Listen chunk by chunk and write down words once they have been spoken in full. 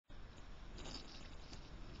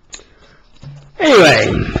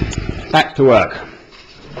Anyway, back to work.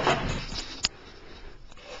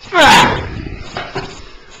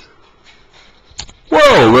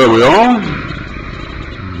 Well, there we are.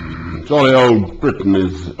 Jolly old Britain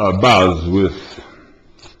is abuzz with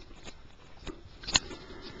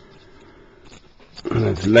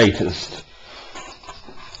its latest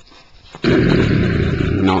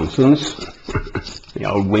nonsense. The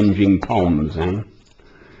old whinging Poms, eh?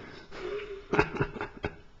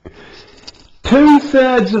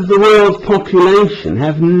 2/3 of the world's population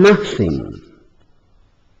have nothing.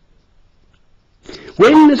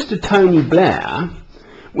 When Mr. Tony Blair,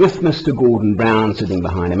 with Mr. Gordon Brown sitting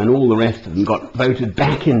behind him and all the rest of them, got voted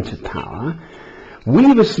back into power,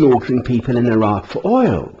 we were slaughtering people in Iraq for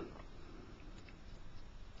oil.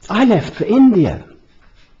 I left for India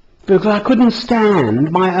because I couldn't stand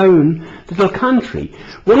my own little country.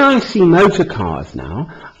 When I see motor cars now,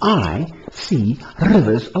 I see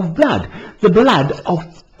rivers of blood. The blood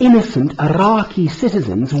of innocent Iraqi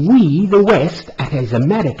citizens we, the West, that is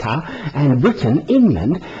America and Britain,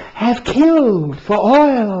 England, have killed for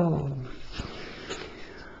oil.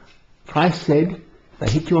 Christ said, they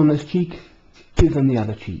hit you on this cheek, give them the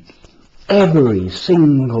other cheek. Every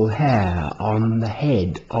single hair on the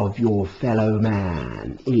head of your fellow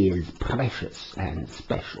man is precious and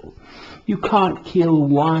special. You can't kill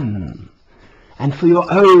one. And for your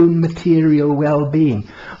own material well-being,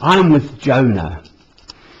 I'm with Jonah.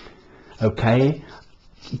 Okay?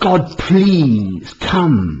 God, please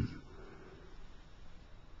come.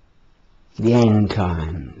 The end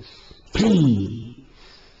times. Please.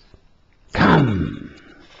 Come.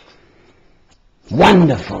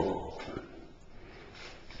 Wonderful.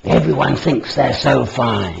 Everyone thinks they're so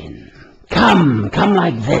fine. Come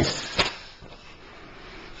like this.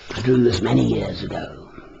 I drew this many years ago.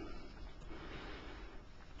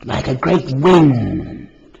 Like a great wind.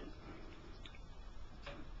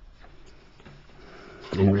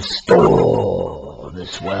 And restore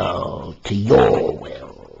this world to your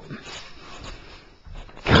will.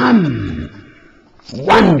 Come.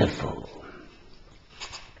 Wonderful.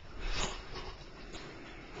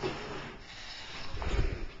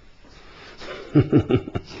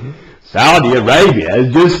 Saudi Arabia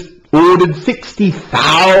has just ordered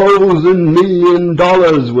 $60,000 million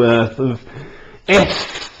worth of F-15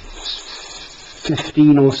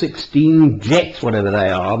 or 16 jets, whatever they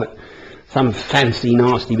are, but some fancy,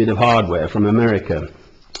 nasty bit of hardware from America.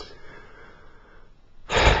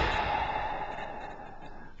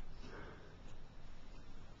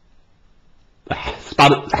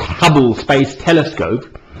 The Hubble Space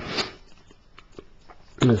Telescope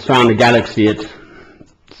has found a galaxy at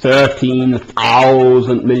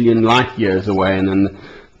 13,000 million light years away, and then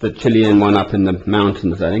the Chilean one up in the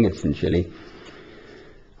mountains, I think it's in Chile.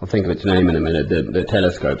 I'll think of its name in a minute, the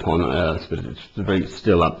telescope on Earth, but it's very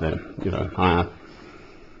still up there, you know, higher.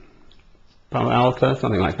 Palo Alto,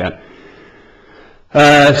 something like that.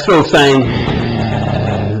 Still saying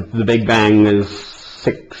the Big Bang is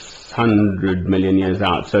 600 million years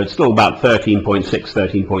out, so it's still about 13.6,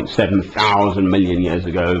 13.7 thousand million years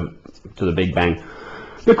ago to the Big Bang.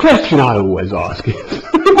 The question I always ask is,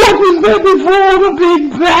 what was there before the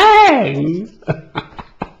Big Bang?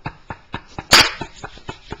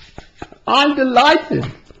 I'm delighted.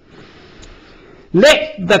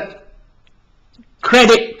 Let the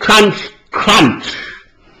credit crunch crunch.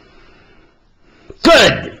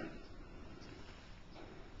 Good.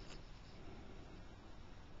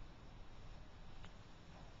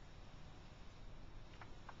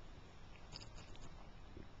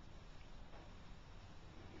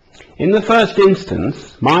 In the first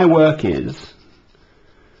instance, my work is,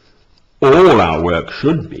 all our work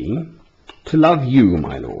should be, to love you,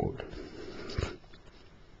 my Lord.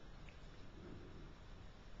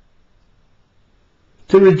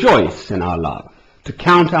 To rejoice in our love, to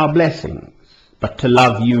count our blessings, but to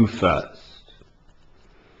love you first.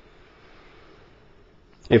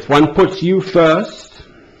 If one puts you first,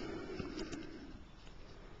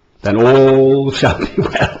 then all shall be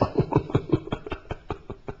well.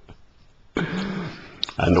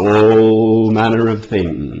 And all manner of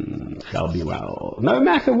things shall be well. No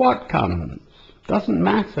matter what comes, doesn't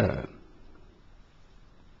matter.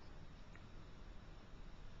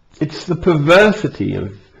 It's the perversity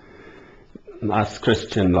of us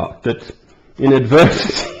Christian lot that in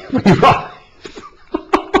adversity we rise.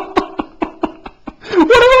 What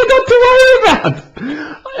have I got to worry about?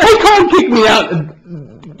 They can't kick me out at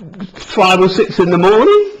 5 or 6 in the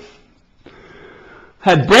morning.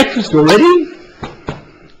 Had breakfast already.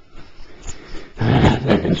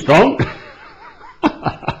 They've been strong.